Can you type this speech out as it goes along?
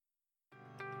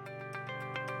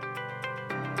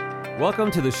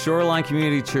Welcome to the Shoreline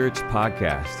Community Church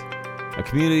podcast, a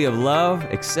community of love,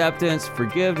 acceptance,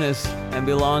 forgiveness, and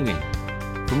belonging.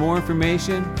 For more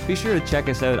information, be sure to check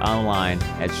us out online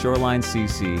at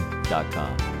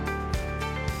shorelinecc.com.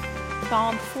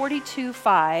 Psalm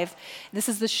 42:5. This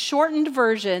is the shortened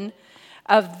version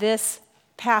of this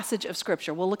passage of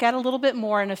Scripture. We'll look at it a little bit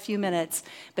more in a few minutes,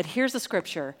 but here's the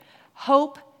Scripture.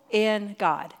 Hope in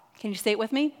God. Can you say it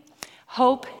with me?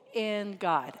 Hope in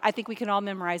God. I think we can all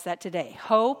memorize that today.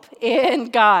 Hope in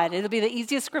God. It'll be the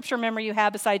easiest Scripture memory you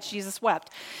have besides Jesus wept.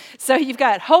 So you've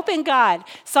got hope in God.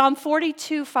 Psalm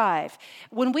 42:5.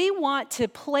 When we want to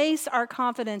place our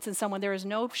confidence in someone, there is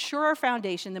no surer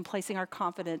foundation than placing our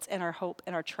confidence and our hope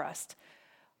and our trust,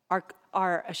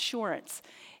 our assurance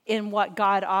in what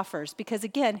God offers. Because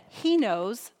again, He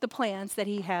knows the plans that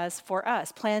He has for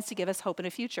us, plans to give us hope in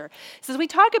a future. So as we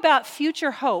talk about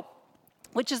future hope,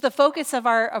 which is the focus of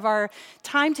our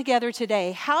time together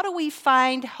today, how do we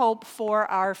find hope for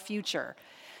our future?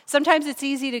 Sometimes it's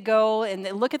easy to go and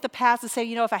look at the past and say,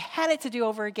 if I had it to do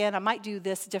over again, I might do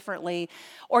this differently.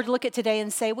 Or to look at today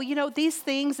and say, well, these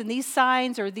things and these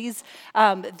signs or these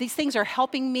things are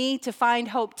helping me to find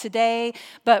hope today.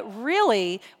 But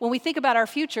really, when we think about our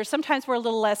future, sometimes we're a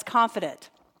little less confident.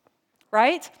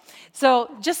 Right? So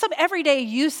just some everyday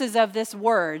uses of this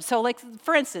word. So like,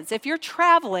 for instance, if you're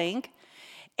traveling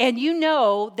and you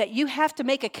know that you have to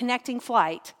make a connecting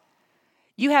flight,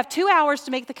 you have 2 hours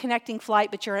to make the connecting flight,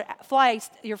 but your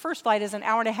first flight is an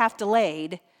hour and a half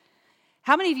delayed.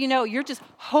 How many of you know you're just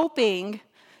hoping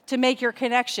to make your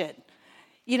connection?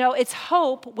 It's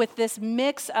hope with this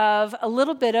mix of a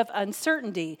little bit of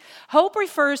uncertainty. Hope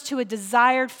refers to a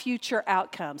desired future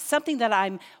outcome, something that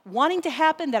I'm wanting to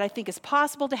happen, that I think is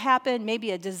possible to happen,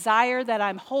 maybe a desire that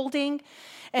I'm holding.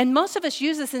 And most of us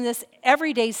use this in this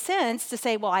everyday sense to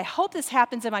say, well, I hope this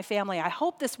happens in my family. I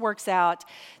hope this works out.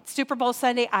 Super Bowl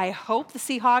Sunday, I hope the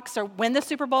Seahawks win the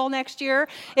Super Bowl next year.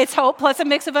 It's hope plus a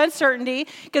mix of uncertainty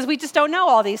because we just don't know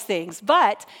all these things.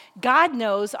 But God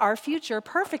knows our future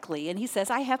perfectly, and He says,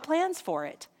 I have plans for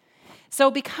it.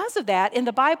 So because of that, in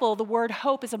the Bible, the word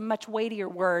hope is a much weightier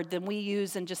word than we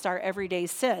use in just our everyday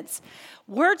sense.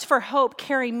 Words for hope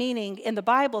carry meaning in the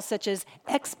Bible such as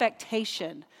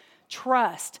expectation,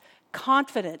 trust,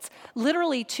 confidence,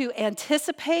 literally to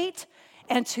anticipate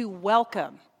and to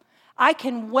welcome. I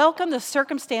can welcome the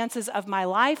circumstances of my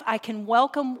life. I can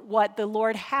welcome what the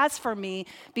Lord has for me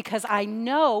because I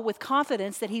know with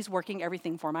confidence that He's working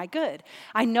everything for my good.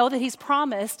 I know that He's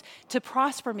promised to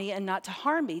prosper me and not to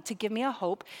harm me, to give me a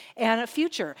hope and a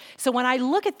future. So when I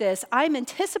look at this, I'm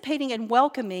anticipating and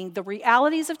welcoming the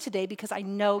realities of today because I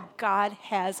know God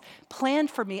has planned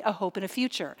for me a hope and a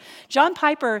future. John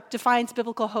Piper defines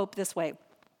biblical hope this way.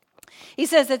 He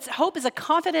says that hope is a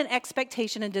confident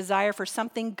expectation and desire for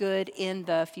something good in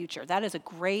the future. That is a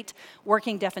great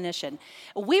working definition.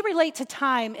 We relate to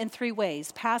time in three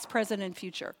ways: past, present, and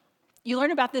future. You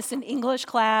learned about this in English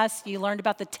class. You learned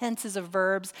about the tenses of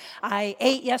verbs. I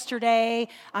ate yesterday.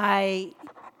 I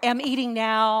am eating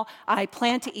now. I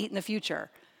plan to eat in the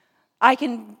future. I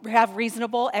can have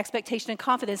reasonable expectation and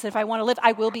confidence that if I want to live,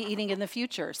 I will be eating in the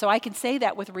future. So I can say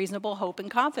that with reasonable hope and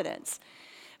confidence.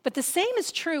 But the same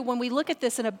is true when we look at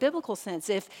this in a biblical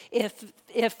sense.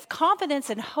 If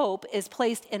confidence and hope is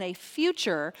placed in a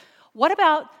future, what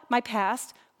about my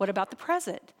past? What about the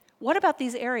present? What about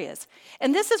these areas?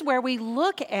 And this is where we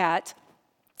look at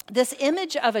this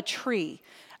image of a tree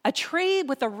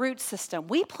with a root system.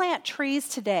 We plant trees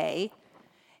today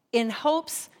in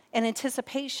hopes and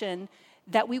anticipation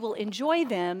that we will enjoy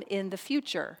them in the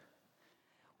future.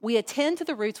 We attend to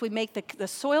the roots. We make the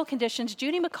soil conditions.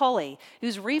 Judy McCauley,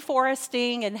 who's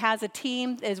reforesting and has a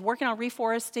team, is working on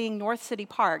reforesting North City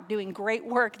Park, doing great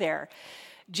work there.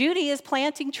 Judy is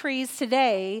planting trees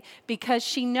today because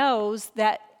she knows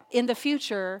that in the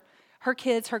future, her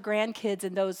kids, her grandkids,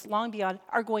 and those long beyond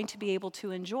are going to be able to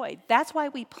enjoy. That's why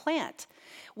we plant.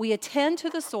 We attend to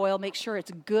the soil, make sure it's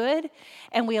good,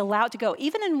 and we allow it to go.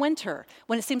 Even in winter,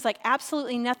 when it seems like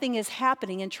absolutely nothing is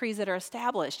happening in trees that are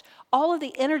established, all of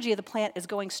the energy of the plant is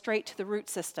going straight to the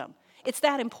root system. It's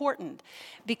that important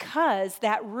because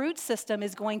that root system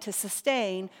is going to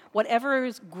sustain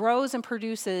whatever grows and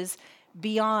produces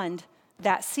beyond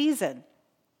that season.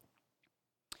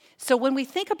 So when we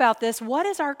think about this, what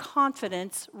is our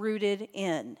confidence rooted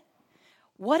in?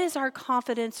 What is our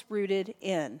confidence rooted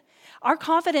in? Our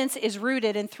confidence is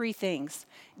rooted in three things: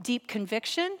 deep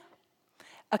conviction,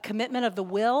 a commitment of the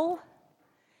will,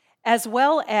 as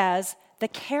well as the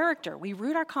character. We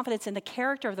root our confidence in the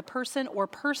character of the person or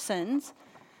persons,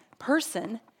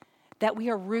 that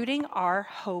we are rooting our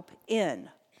hope in.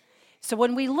 So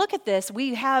when we look at this,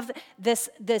 we have this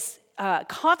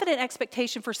confident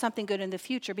expectation for something good in the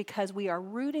future because we are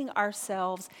rooting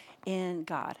ourselves in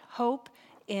God. Hope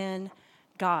in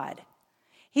God.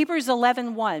 Hebrews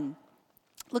 11:1.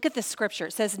 Look at this scripture.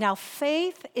 It says, now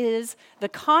faith is the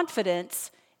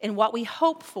confidence in what we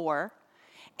hope for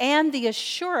and the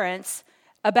assurance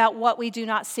about what we do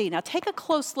not see. Now take a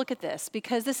close look at this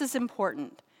because this is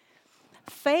important.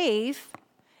 Faith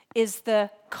is the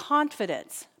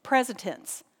confidence, present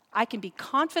tense. I can be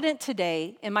confident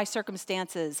today in my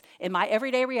circumstances, in my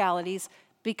everyday realities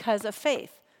because of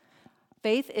faith.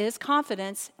 Faith is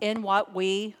confidence in what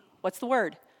we, what's the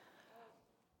word?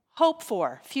 Hope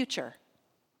for, future.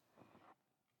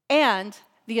 And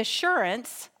the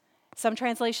assurance, some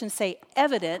translations say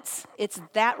evidence, it's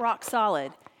that rock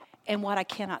solid in what I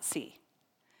cannot see.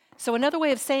 So another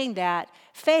way of saying that,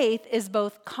 faith is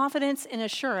both confidence and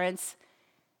assurance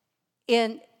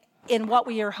in what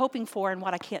we are hoping for and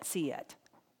what I can't see yet.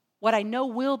 What I know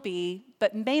will be,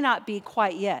 but may not be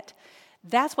quite yet.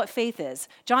 That's what faith is.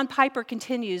 John Piper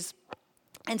continues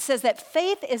and says that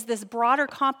faith is this broader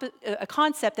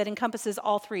concept that encompasses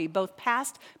all three, both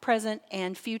past, present,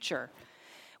 and future.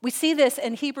 We see this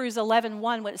in Hebrews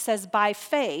 11:1 when it says, by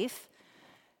faith,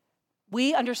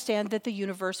 we understand that the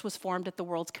universe was formed at the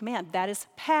world's command. That is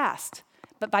past.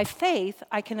 But by faith,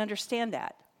 I can understand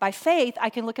that. By faith, I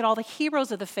can look at all the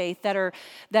heroes of the faith that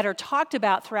are talked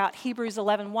about throughout Hebrews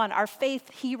 11:1, our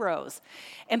faith heroes.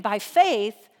 And by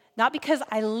faith, not because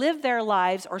I lived their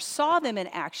lives or saw them in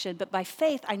action, but by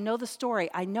faith, I know the story.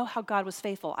 I know how God was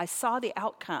faithful. I saw the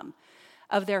outcome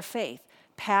of their faith,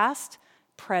 past,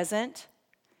 present,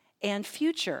 and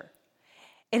future.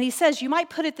 And he says, you might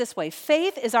put it this way,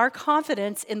 faith is our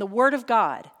confidence in the Word of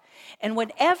God. And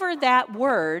whenever that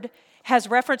word has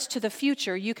reference to the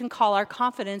future, you can call our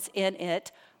confidence in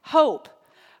it hope.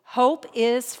 Hope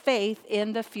is faith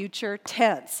in the future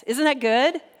tense. Isn't that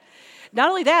good? Not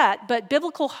only that, but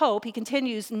biblical hope, he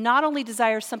continues, not only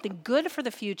desires something good for the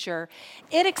future,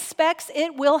 it expects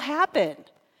it will happen.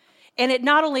 And it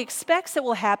not only expects it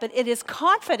will happen, it is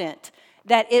confident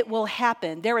that it will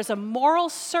happen. There is a moral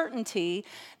certainty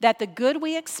that the good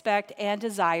we expect and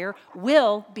desire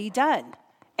will be done.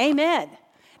 Amen.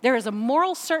 There is a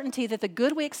moral certainty that the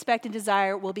good we expect and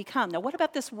desire will become. Now, what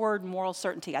about this word moral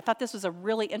certainty? I thought this was a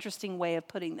really interesting way of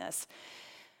putting this.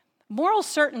 Moral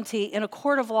certainty in a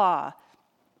court of law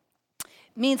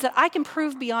means that I can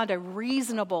prove beyond a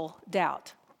reasonable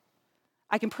doubt.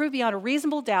 I can prove beyond a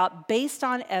reasonable doubt based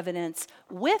on evidence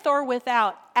with or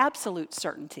without absolute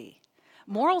certainty.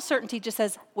 Moral certainty just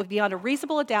says with beyond a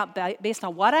reasonable doubt based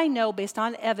on what I know, based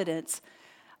on evidence,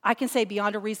 I can say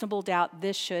beyond a reasonable doubt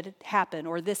this should happen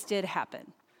or this did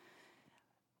happen.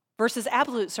 Versus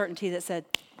absolute certainty that said,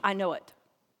 I know it.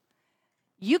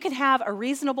 You can have a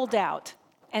reasonable doubt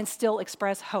and still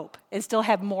express hope and still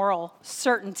have moral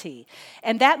certainty.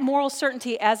 And that moral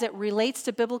certainty as it relates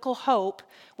to biblical hope,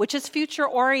 which is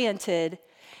future-oriented,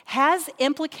 has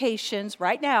implications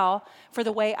right now for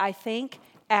the way I think,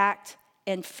 act,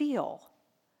 and feel.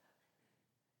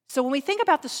 So when we think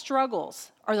about the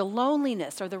struggles or the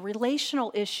loneliness or the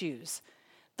relational issues,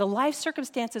 the life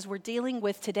circumstances we're dealing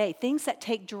with today, things that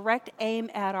take direct aim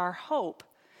at our hope,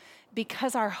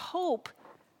 because our hope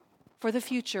for the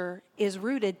future is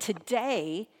rooted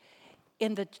today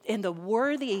in the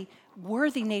worthy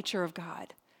nature of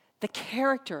God, the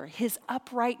character, his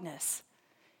uprightness,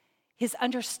 his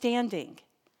understanding,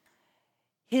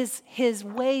 his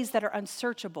ways that are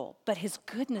unsearchable, but his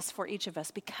goodness for each of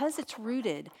us. Because it's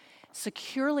rooted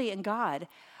securely in God,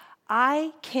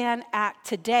 I can act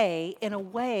today in a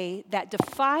way that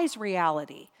defies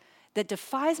reality, that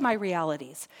defies my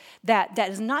realities, that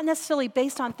is not necessarily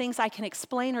based on things I can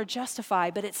explain or justify,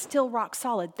 but it's still rock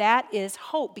solid. That is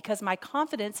hope, because my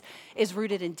confidence is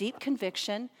rooted in deep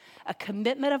conviction, a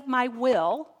commitment of my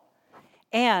will,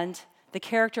 and the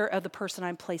character of the person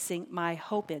I'm placing my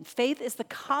hope in. Faith is the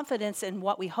confidence in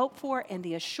what we hope for and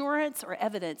the assurance or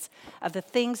evidence of the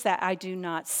things that I do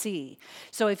not see.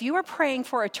 So if you are praying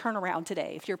for a turnaround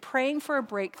today, if you're praying for a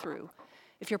breakthrough,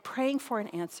 if you're praying for an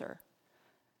answer,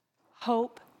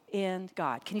 hope in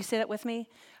God. Can you say that with me?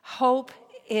 Hope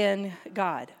in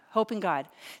God. Hope in God.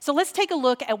 So let's take a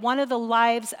look at one of the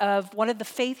lives of one of the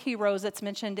faith heroes that's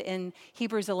mentioned in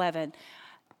Hebrews 11,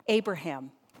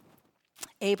 Abraham.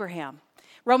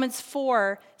 Romans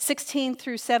 4:16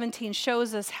 through 17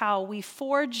 shows us how we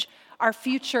forge our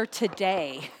future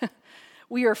today.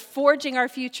 We are forging our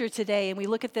future today, and we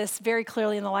look at this very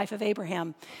clearly in the life of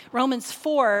Abraham. Romans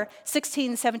 4:16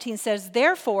 and 17 says,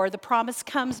 therefore, the promise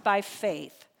comes by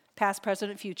faith, past, present,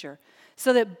 and future.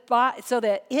 so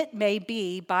that it may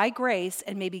be by grace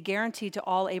and may be guaranteed to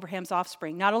all Abraham's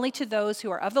offspring, not only to those who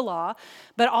are of the law,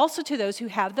 but also to those who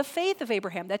have the faith of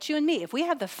Abraham. That's you and me. If we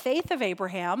have the faith of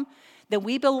Abraham, then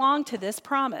we belong to this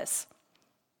promise.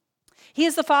 He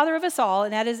is the father of us all,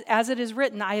 and that is, as it is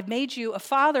written, I have made you a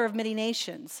father of many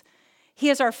nations. He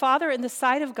is our Father in the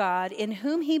sight of God, in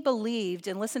whom he believed,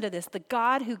 and listen to this, the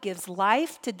God who gives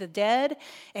life to the dead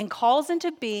and calls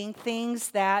into being things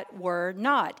that were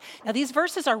not. Now, these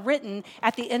verses are written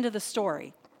at the end of the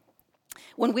story,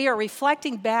 when we are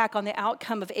reflecting back on the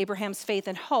outcome of Abraham's faith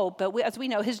and hope. But as we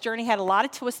know, his journey had a lot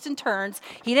of twists and turns.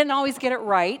 He didn't always get it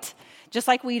right, just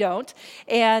like we don't.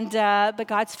 But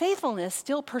God's faithfulness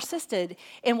still persisted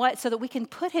so that we can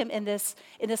put him in this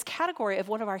category of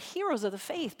one of our heroes of the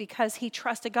faith because he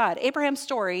trusted God. Abraham's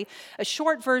story, a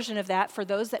short version of that for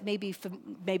those that may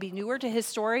be newer to his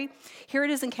story, here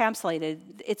it is encapsulated.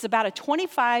 It's about a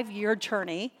 25-year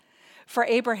journey for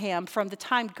Abraham from the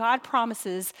time God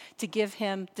promises to give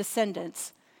him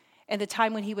descendants and the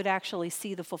time when he would actually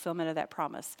see the fulfillment of that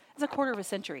promise. It's a quarter of a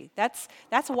century. That's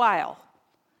a while.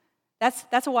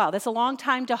 That's a while. That's a long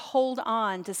time to hold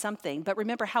on to something. But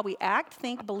remember, how we act,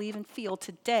 think, believe, and feel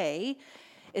today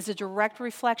is a direct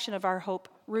reflection of our hope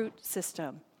root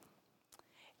system.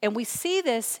 And we see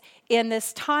this in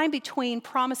this time between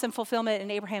promise and fulfillment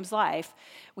in Abraham's life.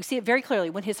 We see it very clearly.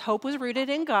 When his hope was rooted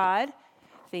in God,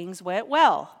 things went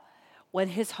well. When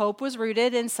his hope was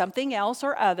rooted in something else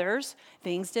or others,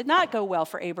 things did not go well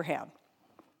for Abraham.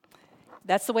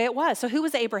 That's the way it was. So who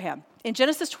was Abraham? In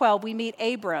Genesis 12, we meet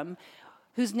Abram,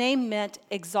 whose name meant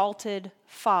exalted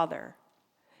father,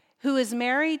 who is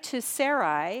married to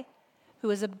Sarai, who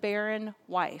is a barren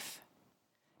wife.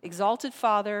 Exalted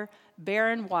father,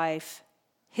 barren wife.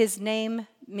 His name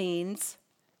means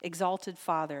exalted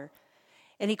father.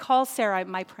 And he calls Sarai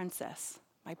my princess.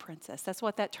 My princess. That's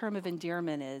what that term of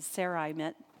endearment is. Sarai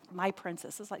meant my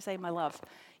princess. It's like saying my love.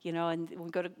 And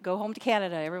when we go home to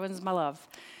Canada, everyone's my love.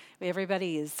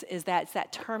 Everybody is that. It's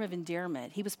that term of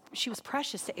endearment. She was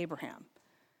precious to Abraham.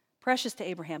 Precious to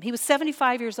Abraham. He was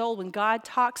 75 years old when God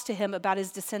talks to him about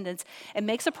his descendants and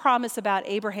makes a promise about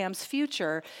Abraham's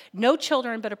future. No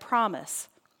children, but a promise.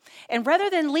 And rather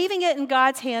than leaving it in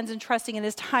God's hands and trusting in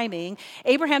his timing,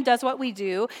 Abraham does what we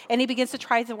do, and he begins to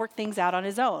try to work things out on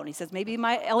his own. He says, maybe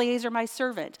Eliezer, my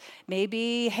servant,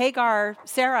 maybe Hagar,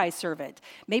 Sarai's servant,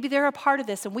 maybe they're a part of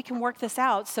this, and we can work this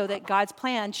out so that God's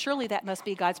plan, surely that must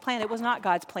be God's plan. It was not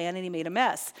God's plan, and he made a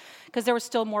mess, because there was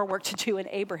still more work to do in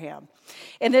Abraham.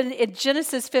 And then in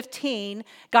Genesis 15,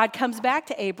 God comes back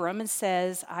to Abram and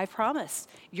says, I promise,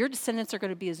 your descendants are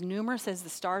going to be as numerous as the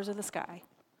stars of the sky.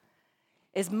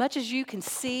 As much as you can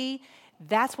see,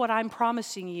 that's what I'm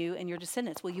promising you and your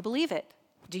descendants. Will you believe it?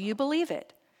 Do you believe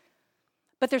it?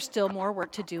 But there's still more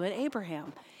work to do in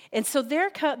Abraham. And so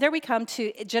there we come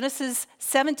to Genesis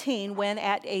 17, when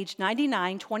at age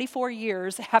 99, 24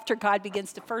 years after God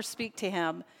begins to first speak to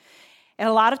him, and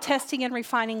a lot of testing and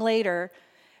refining later,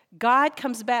 God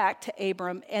comes back to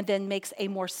Abram and then makes a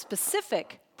more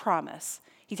specific promise.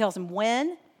 He tells him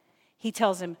when, he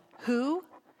tells him who,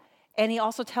 and he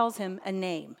also tells him a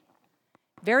name.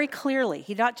 Very clearly.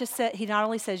 He not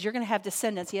only says, you're going to have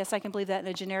descendants. Yes, I can believe that in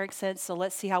a generic sense, so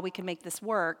let's see how we can make this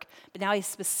work. But now he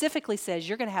specifically says,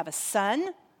 you're going to have a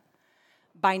son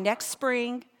by next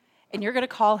spring, and you're going to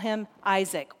call him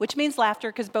Isaac, which means laughter,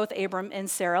 because both Abram and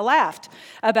Sarah laughed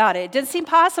about it. It didn't seem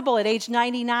possible at age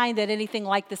 99 that anything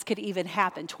like this could even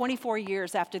happen, 24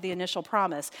 years after the initial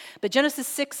promise. But Genesis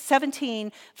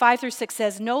 17, 5-6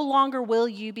 says, no longer will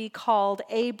you be called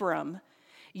Abram.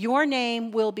 Your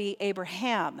name will be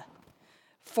Abraham.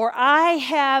 For I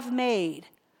have made,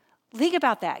 think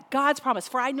about that, God's promise,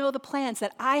 for I know the plans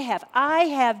that I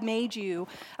have made you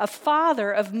a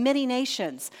father of many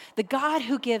nations, the God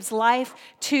who gives life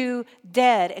to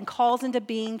dead and calls into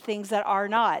being things that are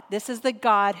not. This is the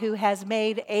God who has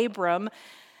made Abraham,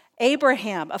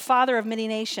 a father of many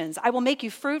nations. I will make you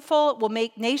fruitful, will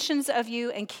make nations of you,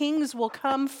 and kings will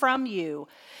come from you.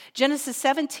 Genesis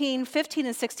 17, 15,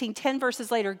 and 16, 10 verses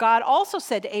later, God also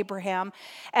said to Abraham,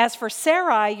 as for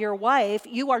Sarai, your wife,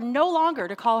 you are no longer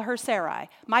to call her Sarai,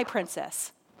 my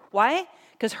princess. Why?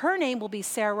 Because her name will be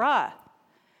Sarah.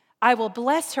 I will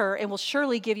bless her and will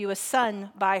surely give you a son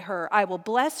by her. I will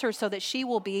bless her so that she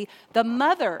will be the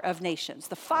mother of nations,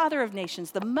 the father of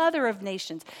nations, the mother of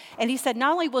nations. And he said,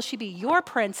 not only will she be your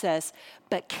princess,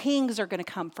 but kings are going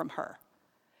to come from her.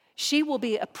 She will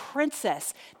be a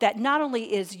princess that not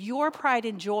only is your pride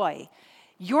and joy,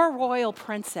 your royal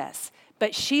princess,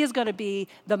 but she is going to be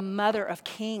the mother of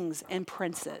kings and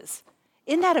princes.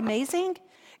 Isn't that amazing?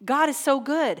 God is so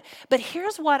good. But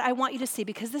here's what I want you to see,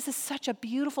 because this is such a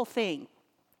beautiful thing.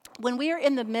 When we are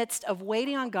in the midst of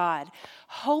waiting on God,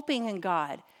 hoping in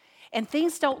God, and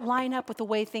things don't line up with the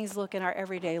way things look in our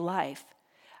everyday life,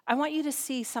 I want you to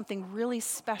see something really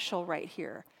special right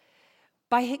here.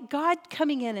 By God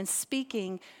coming in and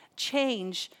speaking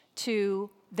change to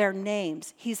their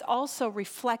names, he's also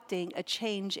reflecting a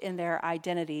change in their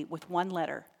identity with one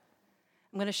letter.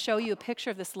 I'm going to show you a picture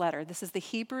of this letter. This is the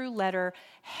Hebrew letter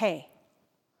He.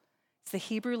 It's the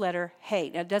Hebrew letter He.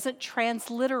 Now, it doesn't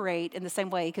transliterate in the same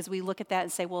way, because we look at that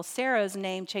and say, well, Sarah's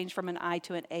name changed from an I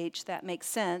to an H. That makes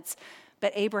sense.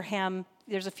 But Abraham,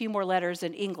 there's a few more letters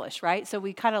in English, right? So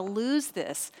we kind of lose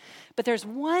this. But there's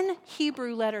one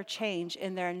Hebrew letter change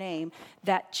in their name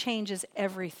that changes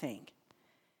everything.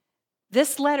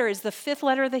 This letter is the fifth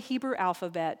letter of the Hebrew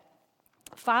alphabet.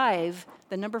 5,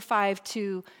 the number 5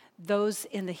 to those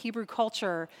in the Hebrew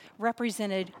culture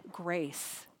represented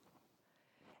grace.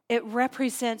 It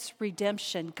represents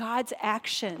redemption, God's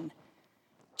action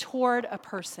toward a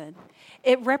person.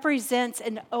 It represents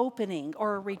an opening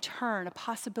or a return, a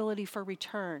possibility for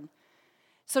return.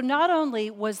 So not only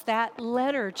was that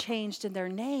letter changed in their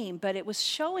name, but it was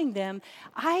showing them,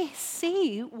 I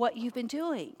see what you've been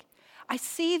doing. I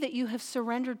see that you have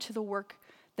surrendered to the work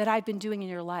that I've been doing in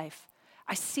your life.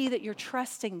 I see that you're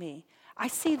trusting me. I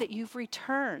see that you've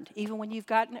returned, even when you've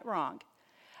gotten it wrong.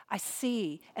 I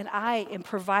see, and I am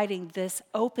providing this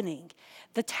opening.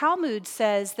 The Talmud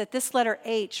says that this letter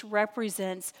H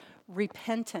represents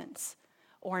repentance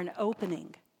or an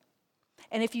opening.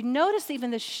 And if you notice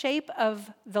even the shape of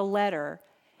the letter,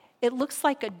 it looks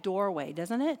like a doorway,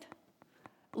 doesn't it?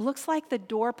 It looks like the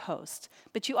doorpost.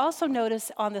 But you also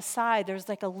notice on the side, there's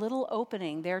like a little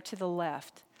opening there to the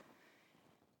left.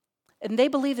 And they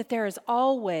believe that there is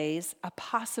always a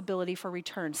possibility for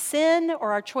return. Sin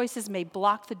or our choices may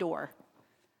block the door.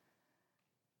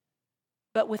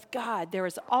 But with God, there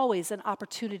is always an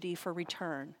opportunity for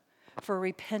return, for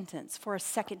repentance, for a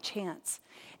second chance.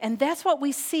 And that's what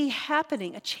we see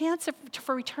happening. A chance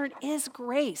for return is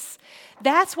grace.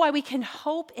 That's why we can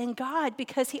hope in God,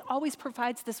 because he always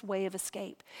provides this way of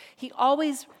escape. He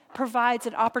always provides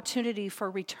an opportunity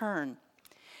for return.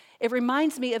 It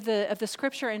reminds me of the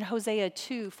scripture in Hosea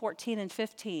 2, 14 and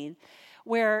 15,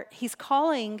 where he's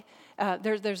calling,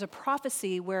 there's a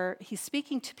prophecy where he's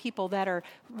speaking to people that are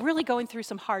really going through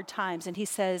some hard times, and he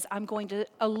says, I'm going to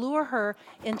allure her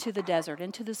into the desert,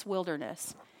 into this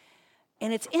wilderness.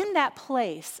 And it's in that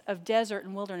place of desert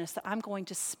and wilderness that I'm going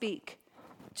to speak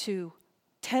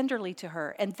tenderly to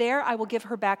her. And there I will give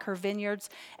her back her vineyards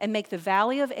and make the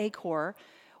valley of Achor,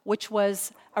 which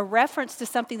was a reference to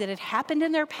something that had happened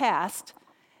in their past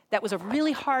that was a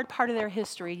really hard part of their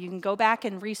history. You can go back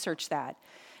and research that.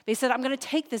 They said, I'm going to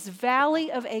take this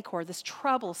valley of Achor, this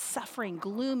trouble, suffering,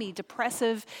 gloomy,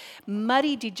 depressive,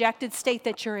 muddy, dejected state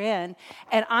that you're in,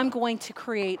 and I'm going to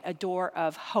create a door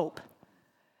of hope.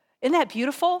 Isn't that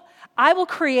beautiful? I will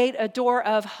create a door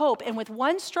of hope. And with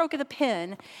one stroke of the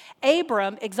pen,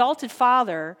 Abram, exalted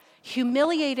father,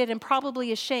 humiliated and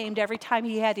probably ashamed every time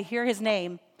he had to hear his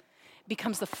name,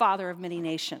 becomes the father of many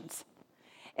nations.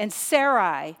 And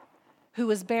Sarai, who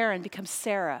was barren, becomes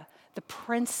Sarah, the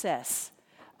princess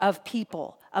of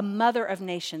people, a mother of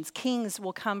nations. Kings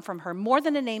will come from her. More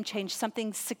than a name change,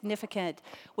 something significant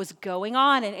was going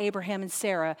on in Abraham and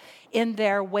Sarah in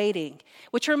their waiting,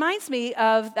 which reminds me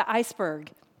of the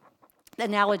iceberg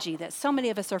analogy that so many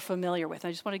of us are familiar with.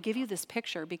 I just want to give you this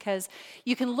picture because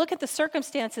you can look at the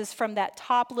circumstances from that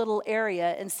top little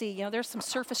area and see, there's some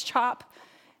surface chop.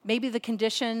 Maybe the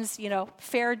conditions,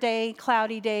 fair day,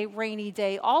 cloudy day, rainy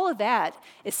day, all of that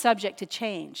is subject to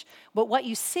change. But what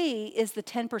you see is the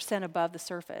 10% above the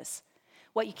surface.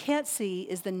 What you can't see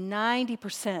is the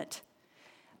 90%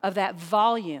 of that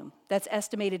volume that's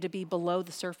estimated to be below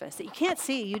the surface. That you can't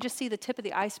see, you just see the tip of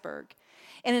the iceberg.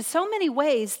 And in so many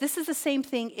ways, this is the same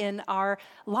thing in our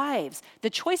lives.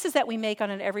 The choices that we make on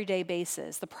an everyday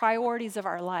basis, the priorities of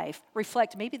our life,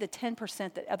 reflect maybe the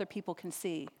 10% that other people can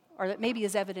see, or that maybe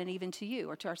is evident even to you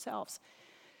or to ourselves.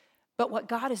 But what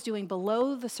God is doing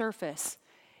below the surface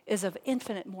is of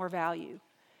infinite more value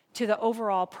to the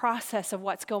overall process of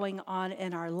what's going on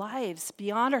in our lives,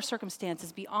 beyond our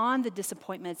circumstances, beyond the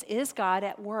disappointments. Is God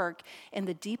at work in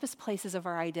the deepest places of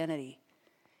our identity?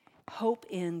 Hope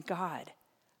in God.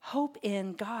 Hope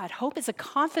in God. Hope is a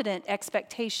confident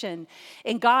expectation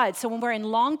in God. So when we're in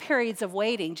long periods of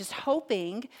waiting, just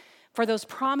hoping for those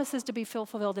promises to be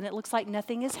fulfilled, and it looks like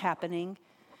nothing is happening,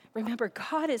 remember,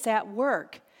 God is at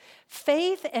work.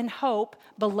 Faith and hope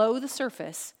below the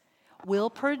surface will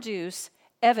produce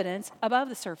evidence above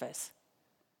the surface.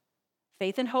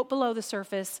 Faith and hope below the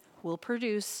surface will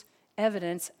produce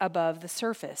evidence above the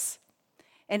surface.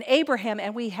 And Abraham,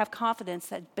 and we have confidence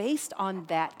that based on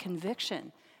that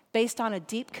conviction, based on a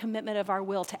deep commitment of our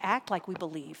will to act like we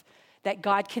believe that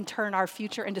God can turn our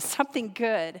future into something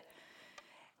good,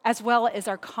 as well as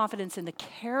our confidence in the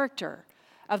character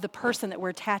of the person that we're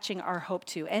attaching our hope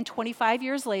to. And 25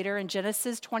 years later, in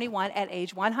Genesis 21, at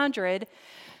age 100,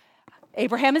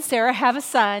 Abraham and Sarah have a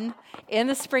son in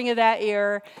the spring of that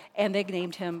year, and they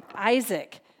named him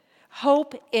Isaac.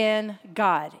 Hope in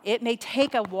God. It may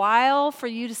take a while for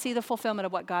you to see the fulfillment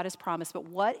of what God has promised, but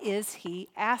what is he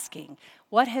asking?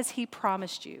 What has he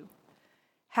promised you?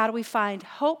 How do we find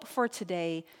hope for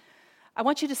today? I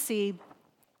want you to see,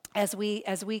 as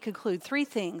we conclude, three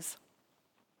things.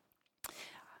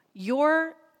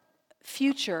 Your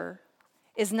future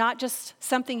is not just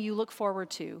something you look forward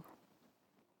to.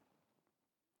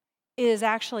 It is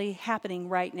actually happening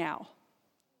right now.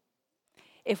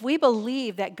 If we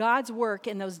believe that God's work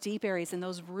in those deep areas, in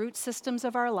those root systems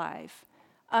of our life,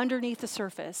 underneath the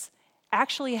surface,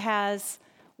 actually has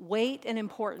weight and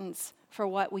importance for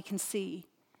what we can see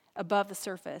above the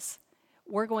surface,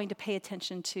 we're going to pay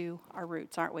attention to our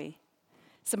roots, aren't we?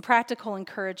 Some practical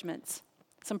encouragements.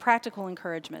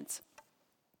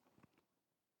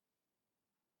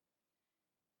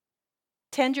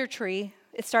 Tend your tree.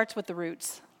 It starts with the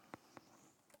roots.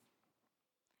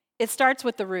 It starts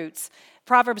with the roots.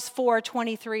 Proverbs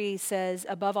 4:23 says,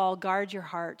 above all, guard your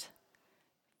heart,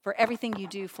 for everything you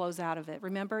do flows out of it.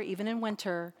 Remember, even in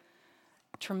winter,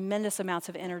 tremendous amounts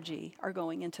of energy are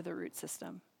going into the root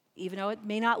system. Even though it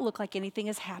may not look like anything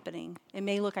is happening, it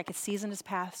may look like a season has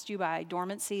passed you by.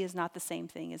 Dormancy is not the same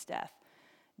thing as death.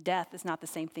 Death is not the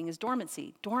same thing as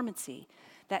dormancy. Dormancy,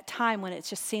 that time when it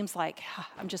just seems like,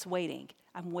 I'm just waiting,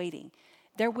 I'm waiting.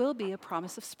 There will be a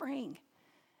promise of spring.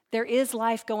 There is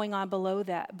life going on below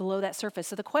that surface.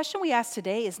 So the question we ask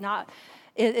today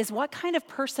is what kind of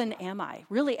person am I?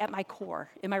 Really at my core,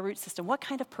 in my root system, what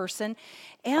kind of person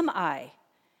am I?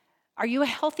 Are you a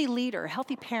healthy leader,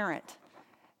 healthy parent,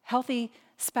 healthy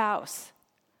spouse?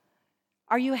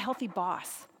 Are you a healthy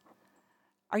boss?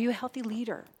 Are you a healthy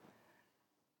leader?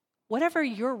 Whatever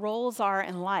your roles are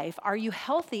in life, are you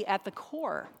healthy at the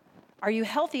core? Are you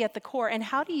healthy at the core? And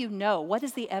how do you know? What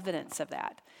is the evidence of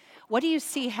that? What do you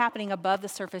see happening above the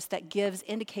surface that gives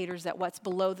indicators that what's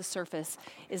below the surface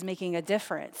is making a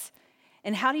difference?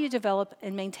 And how do you develop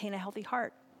and maintain a healthy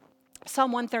heart?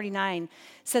 Psalm 139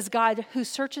 says, God who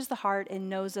searches the heart and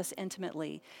knows us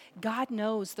intimately. God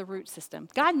knows the root system.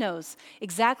 God knows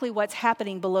exactly what's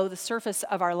happening below the surface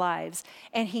of our lives,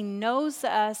 and he knows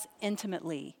us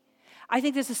intimately. I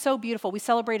think this is so beautiful. We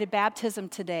celebrated baptism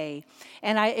today,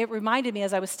 and it reminded me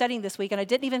as I was studying this week, and I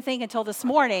didn't even think until this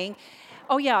morning,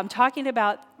 oh yeah, I'm talking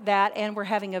about that, and we're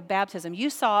having a baptism. You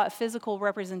saw a physical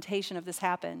representation of this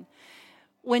happen.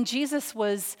 When Jesus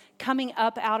was coming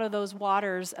up out of those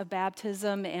waters of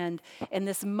baptism and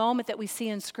this moment that we see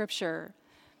in Scripture,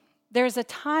 there's a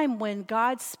time when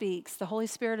God speaks, the Holy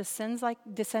Spirit descends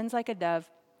like a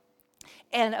dove,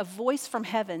 and a voice from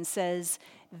heaven says,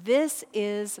 "This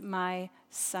is my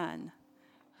Son,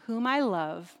 whom I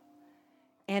love,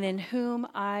 and in whom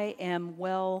I am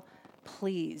well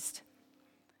pleased."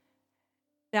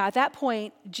 Now, at that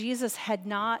point, Jesus had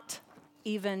not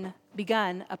even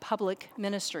begun a public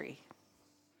ministry.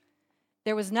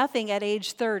 There was nothing at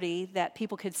age 30 that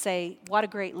people could say, what a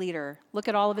great leader. Look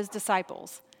at all of his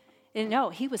disciples. And no,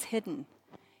 he was hidden.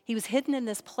 He was hidden in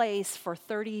this place for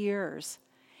 30 years.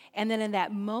 And then in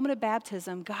that moment of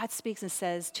baptism, God speaks and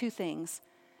says two things.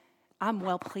 I'm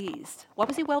well pleased. What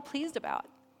was he well pleased about?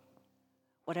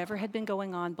 Whatever had been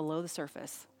going on below the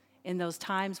surface. In those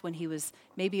times when he was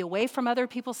maybe away from other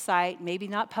people's sight, maybe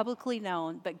not publicly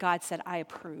known, but God said, I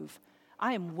approve.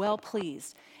 I am well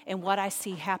pleased in what I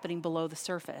see happening below the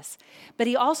surface. But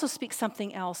he also speaks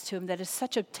something else to him that is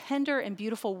such a tender and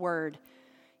beautiful word.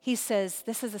 He says,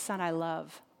 this is the Son I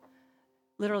love.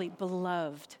 Literally,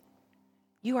 beloved.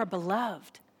 You are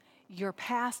beloved. Your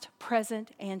past, present,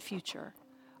 and future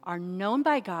are known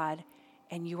by God,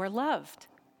 and you are loved.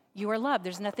 You are loved.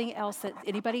 There's nothing else that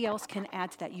anybody else can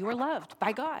add to that. You are loved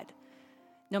by God.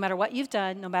 No matter what you've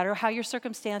done, no matter how your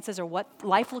circumstances or what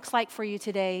life looks like for you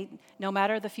today, no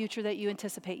matter the future that you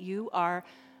anticipate, you are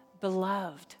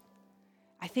beloved.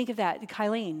 I think of that,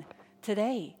 Kylene,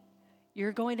 today.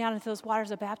 You're going down into those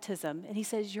waters of baptism, and he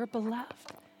says, you're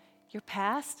beloved. Your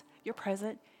past, your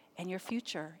present, and your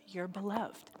future, you're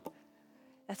beloved.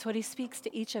 That's what he speaks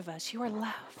to each of us. You are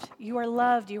loved. You are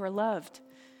loved. You are loved.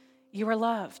 You are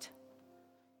loved.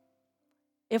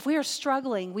 If we are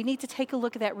struggling, we need to take a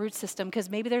look at that root system because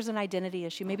maybe there's an identity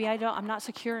issue. Maybe I'm not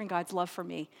secure in God's love for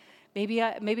me. Maybe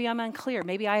I'm unclear.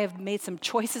 Maybe I have made some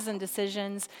choices and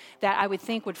decisions that I would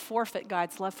think would forfeit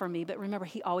God's love for me. But remember,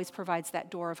 he always provides that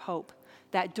door of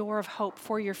hope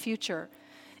for your future.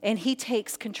 And he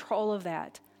takes control of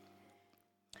that.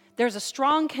 There's a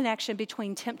strong connection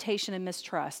between temptation and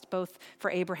mistrust, both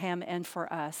for Abraham and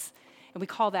for us. And we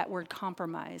call that word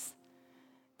compromise.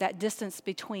 That distance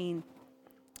between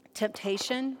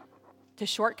temptation to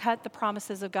shortcut the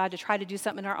promises of God, to try to do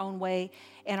something in our own way,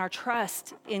 and our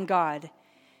trust in God.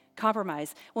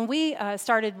 Compromise. When we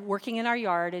started working in our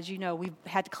yard, as you know, we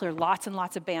had to clear lots and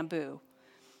lots of bamboo.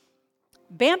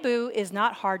 Bamboo is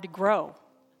not hard to grow.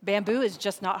 Bamboo is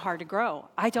just not hard to grow.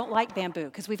 I don't like bamboo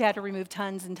because we've had to remove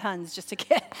tons and tons just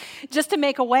to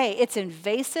make a way. It's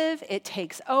invasive. It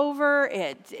takes over.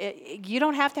 You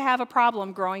don't have to have a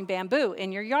problem growing bamboo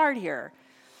in your yard here.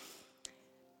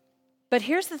 But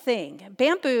here's the thing.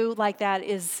 Bamboo like that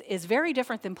is very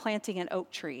different than planting an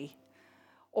oak tree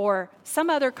or some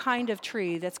other kind of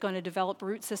tree that's going to develop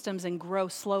root systems and grow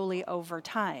slowly over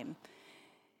time.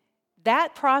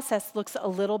 That process looks a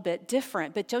little bit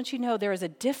different, but don't you know there is a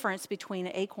difference between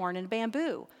an acorn and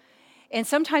bamboo? And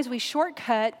sometimes we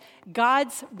shortcut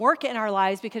God's work in our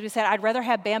lives because we said, I'd rather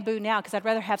have bamboo now because I'd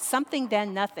rather have something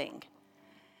than nothing.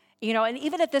 And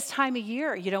even at this time of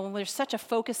year, when there's such a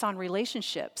focus on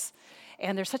relationships,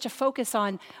 and there's such a focus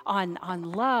on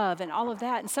love and all of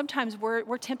that. And sometimes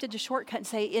we're tempted to shortcut and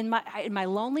say, in my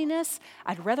loneliness,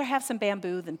 I'd rather have some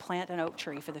bamboo than plant an oak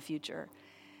tree for the future,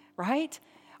 right?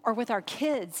 Or with our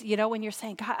kids, when you're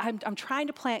saying, God, I'm trying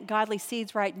to plant godly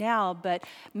seeds right now, but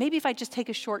maybe if I just take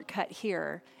a shortcut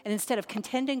here, and instead of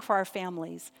contending for our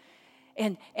families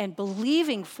and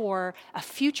believing for a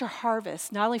future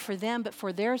harvest, not only for them, but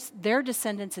for their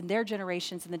descendants and their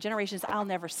generations and the generations I'll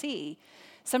never see,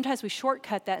 sometimes we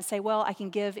shortcut that and say, well, I can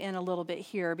give in a little bit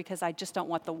here because I just don't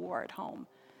want the war at home.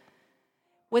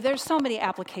 Well, there's so many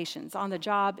applications on the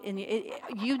job.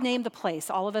 You name the place.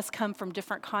 All of us come from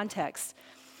different contexts.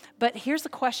 But here's the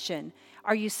question.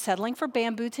 Are you settling for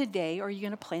bamboo today, or are you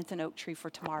going to plant an oak tree for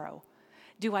tomorrow?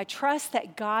 Do I trust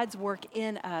that God's work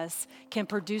in us can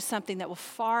produce something that will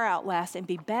far outlast and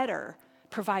be better,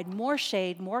 provide more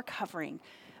shade, more covering,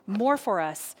 more for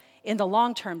us in the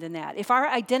long term than that? If our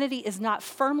identity is not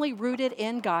firmly rooted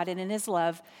in God and in his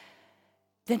love,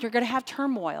 then you're going to have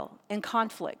turmoil and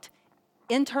conflict,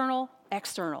 internal,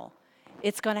 external.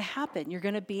 It's going to happen. You're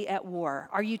going to be at war.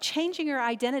 Are you changing your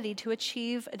identity to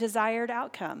achieve a desired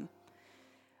outcome?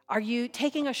 Are you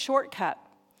taking a shortcut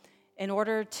in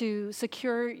order to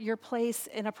secure your place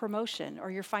in a promotion or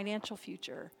your financial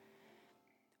future?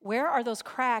 Where are those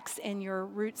cracks in your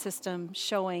root system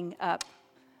showing up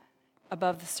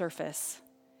above the surface?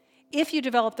 If you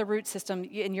develop the root system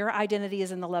and your identity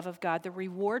is in the love of God, the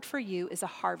reward for you is a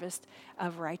harvest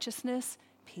of righteousness,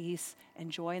 peace, and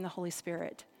joy in the Holy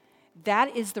Spirit.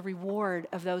 That is the reward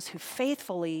of those who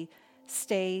faithfully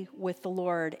stay with the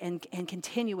Lord and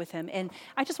continue with him. And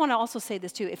I just want to also say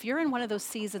this too. If you're in one of those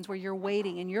seasons where you're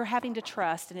waiting and you're having to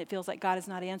trust and it feels like God is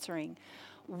not answering,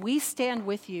 we stand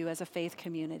with you as a faith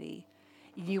community.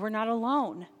 You are not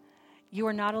alone. You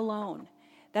are not alone.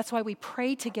 That's why we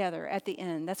pray together at the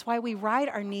end. That's why we write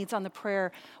our needs on the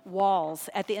prayer walls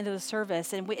at the end of the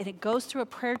service. And it goes through a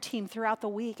prayer team throughout the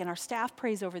week, and our staff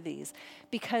prays over these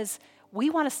because we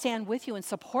want to stand with you and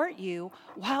support you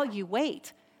while you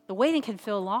wait. The waiting can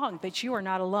feel long, but you are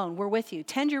not alone. We're with you.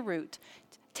 Tend your roots.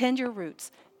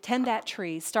 Tend that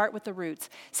tree. Start with the roots.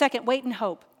 Second, wait and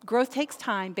hope. Growth takes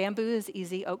time. Bamboo is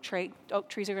easy. Oak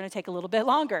trees are going to take a little bit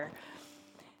longer.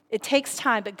 It takes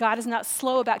time, but God is not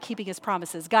slow about keeping his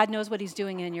promises. God knows what he's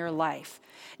doing in your life.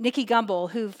 Nicky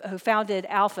Gumbel, who founded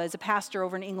Alpha, is a pastor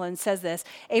over in England, says this: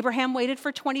 Abraham waited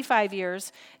for 25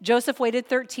 years. Joseph waited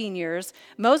 13 years.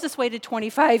 Moses waited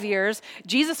 25 years.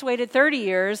 Jesus waited 30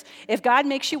 years. If God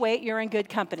makes you wait, you're in good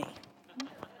company.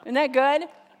 Isn't that good?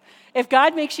 If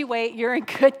God makes you wait, you're in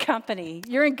good company.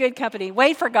 You're in good company.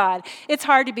 Wait for God. It's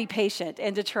hard to be patient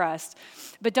and to trust,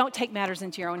 but don't take matters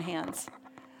into your own hands.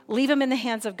 Leave them in the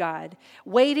hands of God.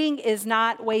 Waiting is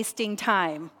not wasting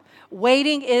time.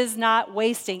 Waiting is not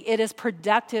wasting. It is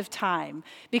productive time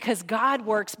because God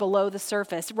works below the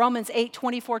surface. Romans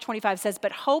 8:24-25 says,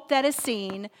 but hope that is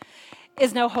seen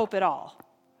is no hope at all.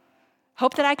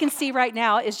 Hope that I can see right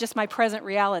now is just my present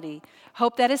reality.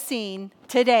 Hope that is seen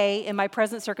today in my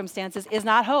present circumstances is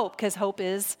not hope, because hope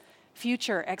is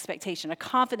future expectation, a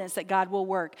confidence that God will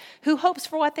work. Who hopes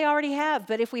for what they already have?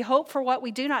 But if we hope for what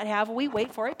we do not have, we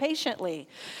wait for it patiently.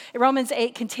 Romans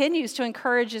 8 continues to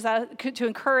encourage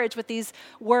with these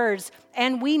words,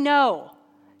 and we know.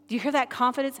 Do you hear that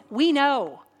confidence? We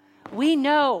know. We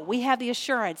know, we have the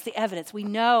assurance, the evidence. We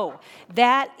know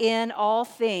that in all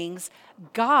things,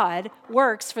 God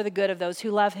works for the good of those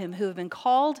who love him, who have been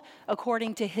called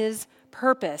according to his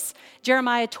purpose.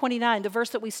 Jeremiah 29, the verse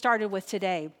that we started with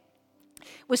today,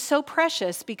 was so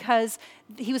precious because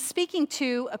he was speaking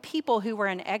to a people who were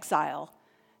in exile,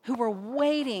 who were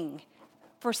waiting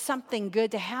for something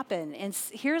good to happen. And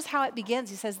here's how it begins.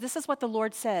 He says, this is what the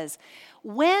Lord says.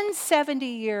 When 70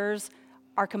 years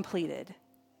are completed,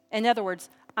 in other words,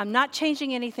 I'm not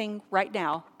changing anything right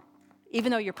now,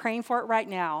 even though you're praying for it right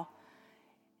now,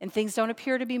 and things don't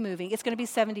appear to be moving. It's going to be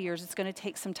 70 years. It's going to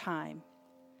take some time.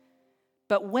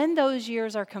 But when those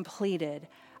years are completed,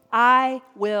 I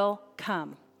will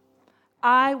come.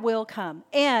 I will come.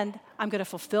 And I'm going to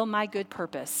fulfill my good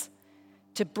purpose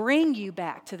to bring you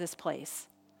back to this place.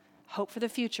 Hope for the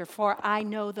future, for I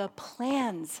know the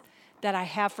plans that I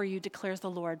have for you, declares the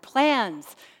Lord.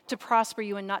 Plans to prosper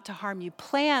you and not to harm you.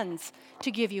 Plans to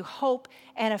give you hope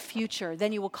and a future.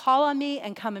 Then you will call on me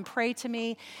and come and pray to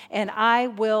me, and I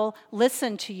will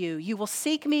listen to you. You will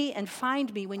seek me and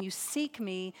find me when you seek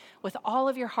me with all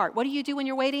of your heart. What do you do when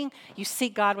you're waiting? You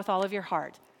seek God with all of your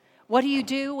heart. What do you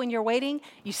do when you're waiting?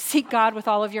 You seek God with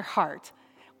all of your heart.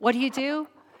 What do?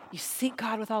 You seek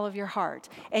God with all of your heart.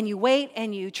 And you wait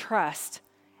and you trust.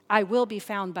 I will be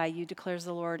found by you, declares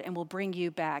the Lord, and will bring you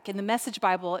back. In the Message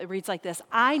Bible, it reads like this: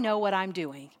 I know what I'm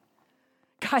doing.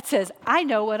 God says, I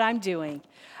know what I'm doing.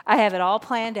 I have it all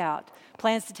planned out.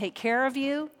 Plans to take care of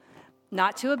you,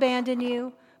 not to abandon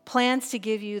you. Plans to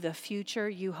give you the future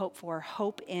you hope for.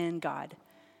 Hope in God.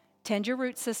 Tend your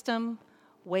root system,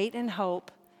 wait and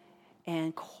hope,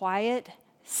 and quiet,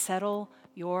 settle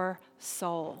your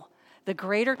soul. The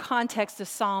greater context of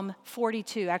Psalm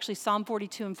 42, actually Psalm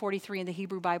 42 and 43 in the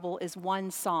Hebrew Bible is one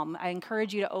psalm. I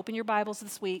encourage you to open your Bibles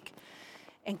this week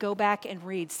and go back and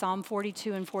read Psalm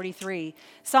 42 and 43.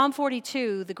 Psalm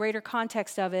 42, the greater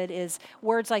context of it is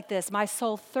words like this: my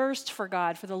soul thirsts for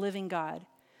God, for the living God.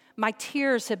 My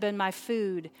tears have been my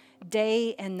food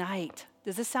day and night.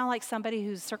 Does this sound like somebody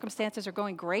whose circumstances are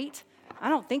going great? I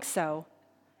don't think so.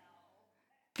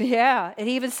 Yeah, it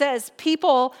even says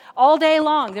people all day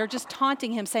long, they're just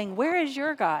taunting him, saying, where is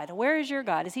your God? Where is your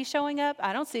God? Is he showing up?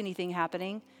 I don't see anything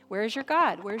happening. Where is your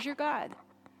God? Where's your God?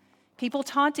 People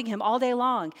taunting him all day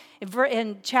long.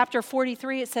 In chapter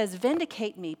 43, it says,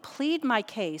 vindicate me, plead my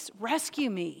case, rescue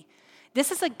me. This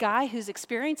is a guy who's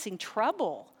experiencing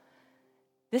trouble.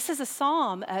 This is a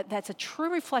psalm that's a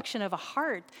true reflection of a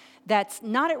heart that's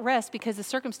not at rest because the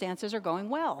circumstances are going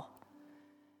well.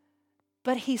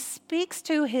 But he speaks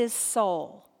to his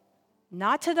soul,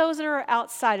 not to those that are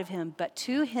outside of him, but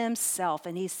to himself.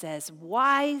 And he says,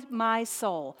 why, my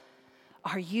soul,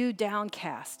 are you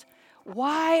downcast?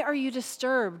 Why are you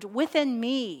disturbed within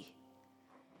me?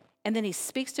 And then he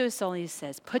speaks to his soul and he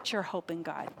says, put your hope in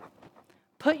God.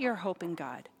 Put your hope in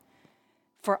God.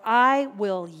 For I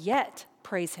will yet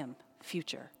praise him,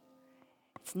 future.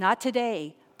 It's not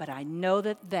today, but I know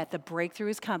that the breakthrough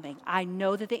is coming. I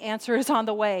know that the answer is on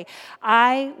the way.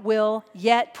 I will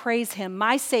yet praise him,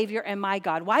 my Savior and my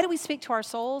God. Why do we speak to our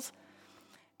souls?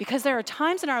 Because there are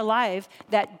times in our life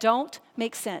that don't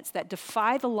make sense, that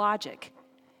defy the logic.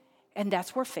 And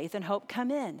that's where faith and hope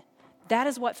come in. That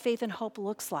is what faith and hope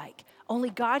looks like. Only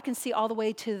God can see all the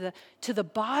way to the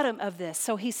bottom of this.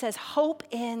 So he says, hope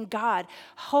in God.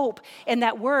 Hope. And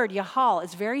that word, yahal,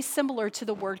 is very similar to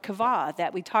the word kavah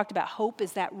that we talked about. Hope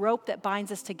is that rope that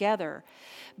binds us together.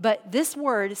 But this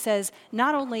word says,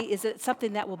 not only is it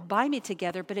something that will bind me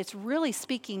together, but it's really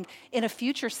speaking in a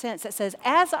future sense that says,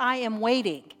 as I am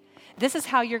waiting, this is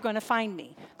how you're going to find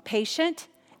me. Patient,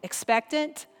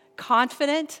 expectant,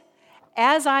 confident.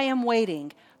 As I am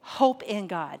waiting, hope in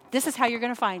God. This is how you're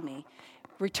going to find me.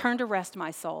 Return to rest, my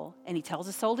soul. And he tells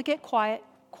his soul to get quiet.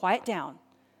 Quiet down.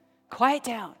 Quiet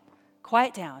down.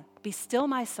 Quiet down. Be still,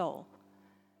 my soul.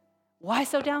 Why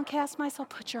so downcast, my soul?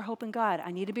 Put your hope in God. I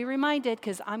need to be reminded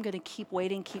because I'm going to keep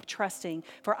waiting, keep trusting,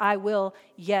 for I will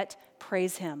yet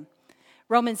praise him.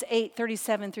 Romans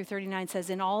 8:37 through 39 says,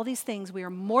 in all these things we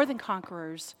are more than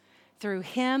conquerors through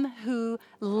him who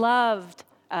loved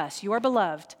us. You are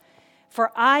beloved.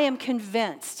 For I am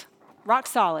convinced, rock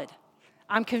solid,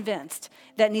 I'm convinced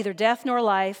that neither death nor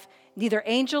life, neither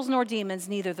angels nor demons,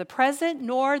 neither the present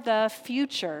nor the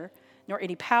future, nor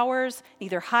any powers,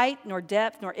 neither height nor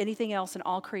depth, nor anything else in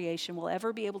all creation will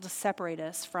ever be able to separate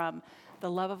us from the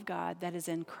love of God that is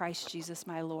in Christ Jesus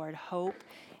my Lord. Hope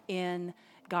in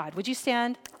God. Would you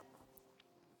stand?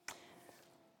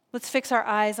 Let's fix our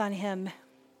eyes on him.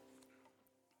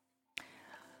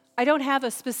 I don't have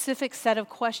a specific set of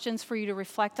questions for you to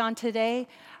reflect on today.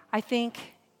 I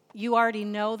think You already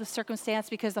know the circumstance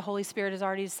because the Holy Spirit has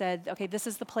already said, okay, this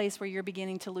is the place where you're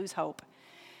beginning to lose hope.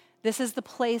 This is the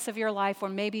place of your life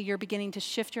where maybe you're beginning to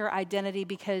shift your identity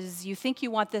because you think you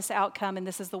want this outcome and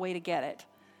this is the way to get it.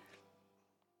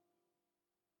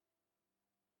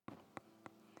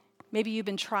 Maybe you've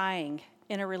been trying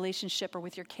in a relationship or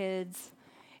with your kids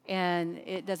and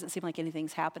it doesn't seem like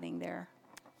anything's happening there.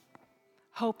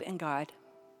 Hope in God.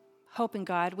 Hope in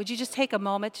God. Would you just take a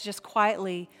moment to just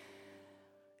quietly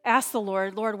ask the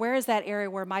Lord, where is that area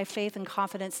where my faith and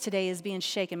confidence today is being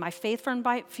shaken? My faith for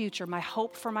my future, my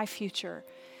hope for my future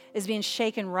is being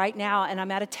shaken right now, and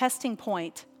I'm at a testing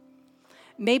point.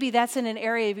 Maybe that's in an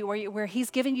area where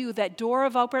He's given you that door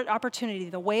of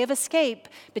opportunity, the way of escape,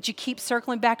 but you keep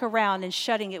circling back around and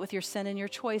shutting it with your sin and your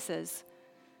choices.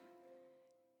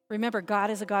 Remember, God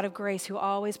is a God of grace who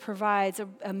always provides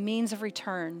a means of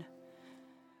return.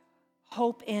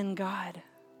 Hope in God.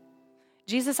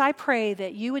 Jesus, I pray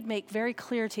that you would make very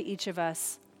clear to each of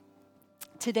us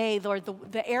today, Lord,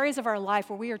 the areas of our life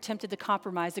where we are tempted to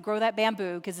compromise, to grow that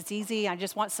bamboo because it's easy, I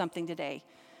just want something today.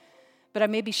 But I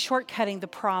may be shortcutting the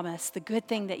promise, the good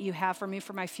thing that you have for me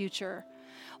for my future.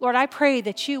 Lord, I pray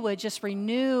that you would just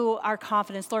renew our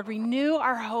confidence. Lord, renew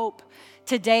our hope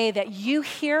today that you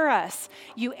hear us,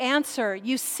 you answer,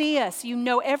 you see us, you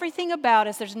know everything about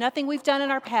us. There's nothing we've done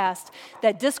in our past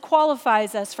that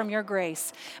disqualifies us from your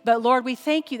grace. But Lord, we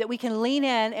thank you that we can lean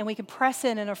in and we can press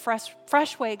in a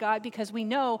fresh way, God, because we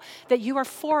know that you are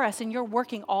for us and you're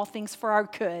working all things for our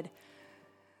good.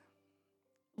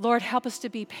 Lord, help us to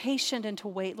be patient and to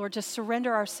wait. Lord, just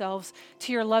surrender ourselves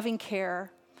to your loving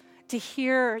care, to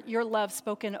hear your love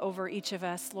spoken over each of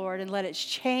us, Lord, and let it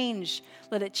change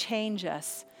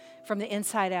us from the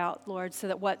inside out, Lord, so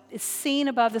that what is seen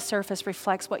above the surface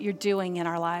reflects what you're doing in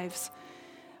our lives.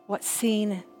 What's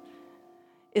seen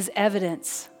is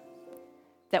evidence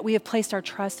that we have placed our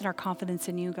trust and our confidence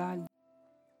in you, God.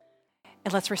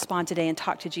 And let's respond today and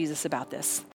talk to Jesus about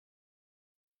this.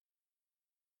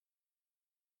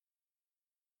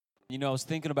 You know, I was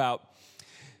thinking about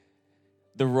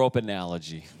the rope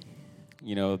analogy,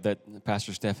 that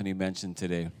Pastor Stephanie mentioned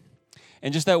today.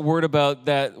 And just that word about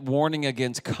that warning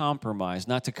against compromise,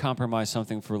 not to compromise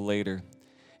something for later.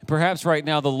 And perhaps right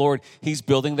now the Lord, He's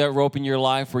building that rope in your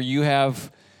life where you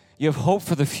have hope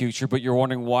for the future, but you're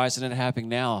wondering why isn't it happening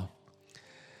now?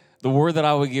 The word that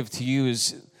I would give to you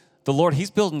is the Lord,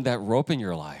 He's building that rope in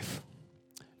your life.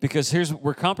 Because here's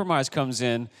where compromise comes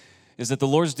in, is that the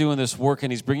Lord's doing this work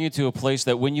and He's bringing you to a place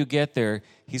that when you get there,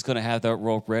 He's going to have that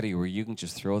rope ready where you can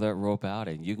just throw that rope out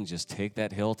and you can just take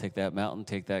that hill, take that mountain,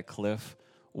 take that cliff,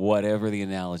 whatever the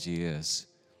analogy is.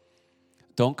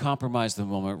 Don't compromise the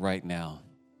moment right now.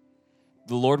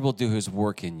 The Lord will do His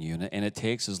work in you, and it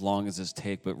takes as long as it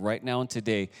takes. But right now and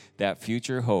today, that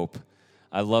future hope,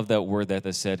 I love that word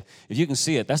that said, if you can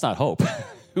see it, that's not hope.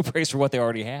 Who prays for what they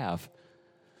already have?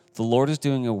 The Lord is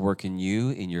doing a work in you,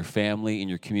 in your family, in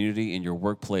your community, in your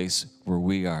workplace, where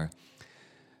we are.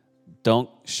 Don't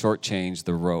shortchange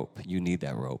the rope. You need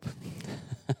that rope.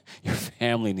 Your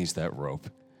family needs that rope.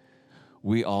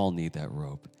 We all need that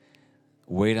rope.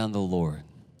 Wait on the Lord.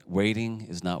 Waiting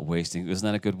is not wasting. Isn't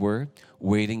that a good word?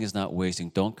 Waiting is not wasting.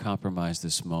 Don't compromise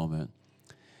this moment.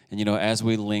 And as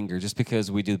we linger, just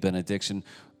because we do benediction,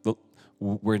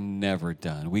 we're never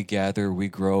done. We gather, we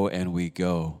grow, and we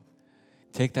go.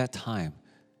 Take that time.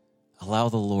 Allow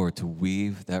the Lord to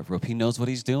weave that rope. He knows what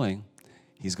He's doing.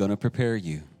 He's going to prepare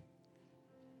you.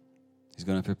 He's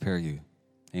going to prepare you.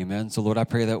 Amen. So, Lord, I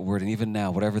pray that word, and even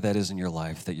now, whatever that is in your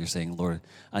life that you're saying, Lord,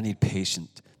 I need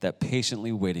that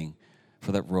patiently waiting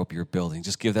for that rope you're building.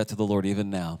 Just give that to the Lord even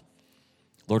now.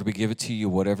 Lord, we give it to you,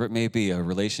 whatever it may be, a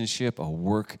relationship, a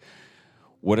work,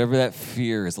 whatever that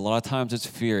fear is. A lot of times it's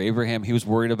fear. Abraham, he was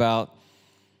worried about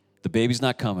the baby's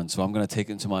not coming, so I'm going to take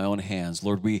it into my own hands.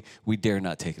 Lord, we dare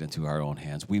not take it into our own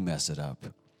hands. We mess it up.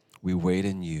 We wait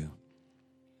in you,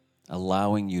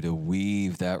 allowing you to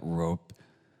weave that rope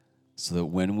so that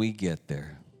when we get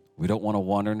there, we don't want to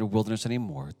wander in the wilderness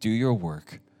anymore. Do your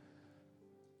work.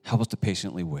 Help us to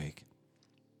patiently wait.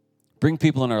 Bring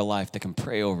people in our life that can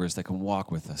pray over us, that can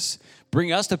walk with us.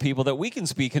 Bring us to people that we can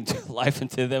speak into life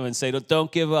into them and say,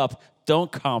 don't give up.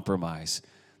 Don't compromise.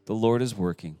 The Lord is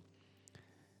working.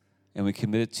 And we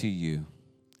commit it to you,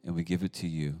 and we give it to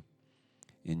you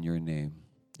in your name,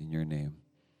 And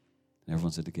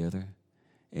everyone said together,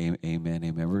 amen,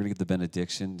 amen. We're going to get the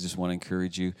benediction. Just want to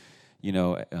encourage you. We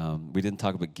didn't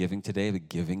talk about giving today, but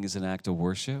giving is an act of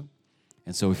worship.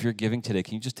 And so if you're giving today,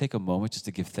 can you just take a moment just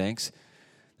to give thanks?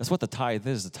 That's what the tithe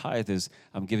is. The tithe is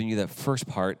I'm giving you that first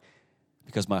part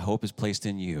because my hope is placed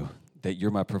in you, that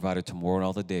you're my provider tomorrow and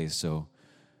all the days. So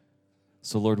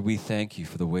So, Lord, we thank you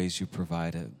for the ways you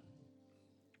provided,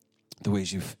 the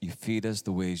ways you feed us,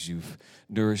 the ways you've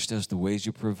nourished us, the ways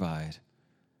you provide.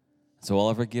 So all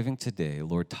of our giving today,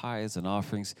 Lord, tithes and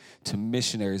offerings to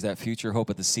missionaries, that future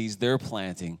hope of the seeds they're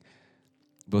planting,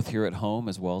 both here at home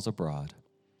as well as abroad.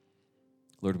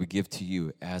 Lord, we give to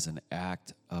you as an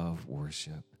act of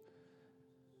worship.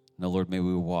 Now, Lord, may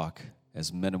we walk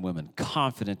as men and women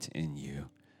confident in you,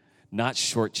 not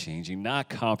shortchanging, not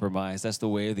compromise. That's the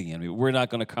way of the enemy. We're not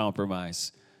going to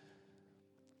compromise.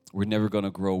 We're never going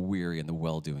to grow weary in the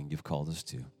well-doing you've called us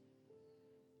to.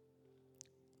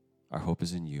 Our hope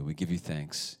is in you. We give you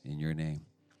thanks in your name.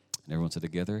 And everyone said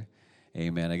together,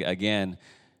 amen. Again,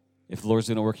 if the Lord's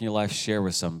doing a work in your life, share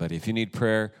with somebody. If you need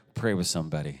prayer, pray with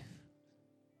somebody.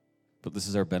 But this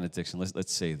is our benediction.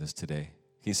 Let's say this today.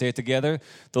 Can you say it together?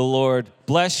 The Lord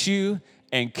bless you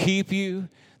and keep you.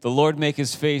 The Lord make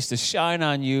his face to shine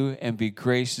on you and be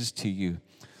gracious to you.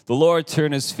 The Lord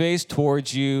turn his face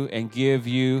towards you and give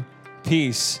you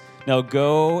peace. Now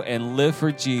go and live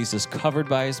for Jesus, covered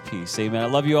by his peace. Amen. I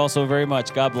love you all so very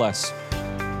much. God bless.